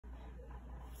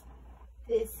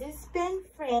This is Ben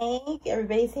Frank.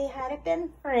 Everybody say hi to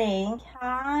Ben Frank.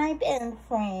 Hi, Ben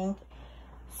Frank.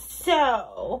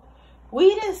 So,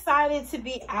 we decided to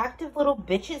be active little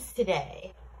bitches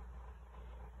today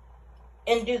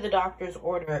and do the doctor's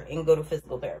order and go to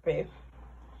physical therapy.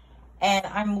 And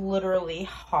I'm literally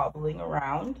hobbling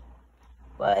around.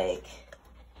 Like,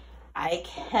 I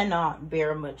cannot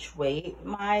bear much weight.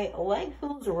 My leg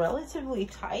feels relatively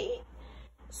tight.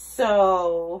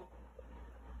 So,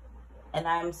 and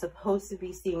I'm supposed to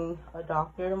be seeing a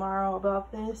doctor tomorrow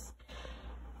about this.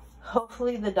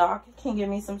 Hopefully the doctor can give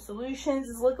me some solutions.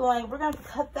 It's looking like we're gonna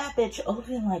cut that bitch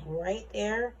open like right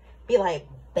there. Be like,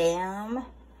 bam.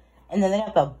 And then they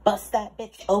have to bust that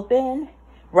bitch open,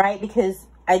 right? Because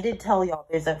I did tell y'all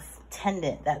there's a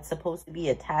tendon that's supposed to be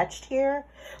attached here,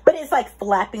 but it's like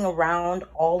flapping around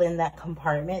all in that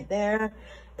compartment there.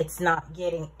 It's not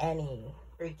getting any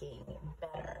freaking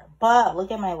better. But look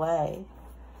at my leg.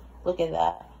 Look at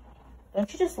that.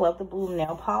 Don't you just love the blue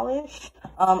nail polish?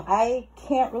 I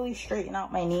can't really straighten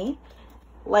out my knee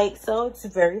like so. It's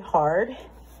very hard.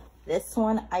 This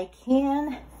one I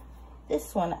can.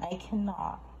 This one I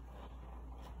cannot.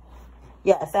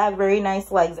 Yes, I have very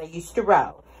nice legs. I used to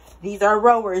row. These are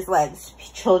rowers' legs,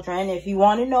 children. If you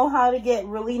want to know how to get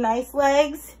really nice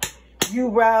legs, you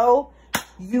row,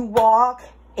 you walk,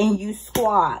 and you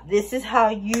squat. This is how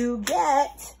you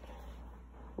get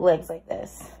legs like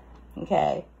this.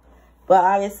 Okay. But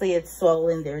obviously it's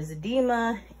swollen. There's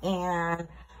edema. And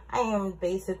I am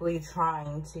basically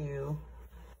trying to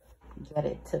get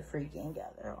it to freaking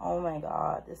gather. Oh my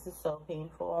God. This is so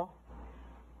painful.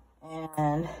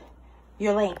 And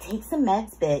you're like, take some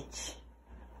meds, bitch.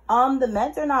 The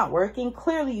meds are not working.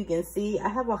 Clearly you can see I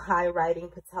have a high riding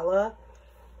patella.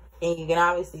 And you can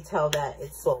obviously tell that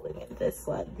it's swollen in this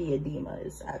leg. The edema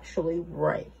is actually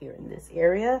right here in this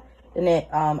area. And it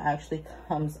actually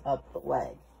comes up the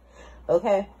leg.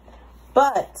 Okay?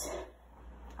 But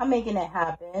I'm making it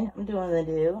happen. I'm doing the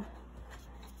do.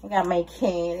 I got my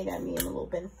cane. I got me and a little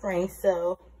Ben Frank.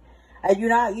 So I do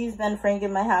not use Ben Frank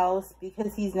in my house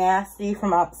because he's nasty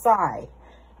from outside.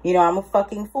 You know, I'm a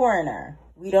fucking foreigner.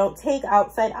 We don't take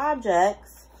outside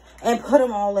objects and put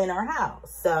them all in our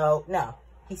house. So, no.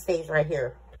 He stays right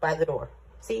here by the door.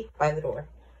 See? By the door.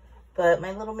 But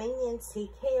my little minions,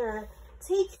 take care.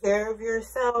 Take care of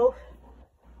yourself.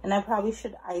 And I probably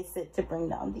should ice it to bring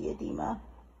down the edema.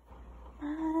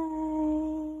 Bye.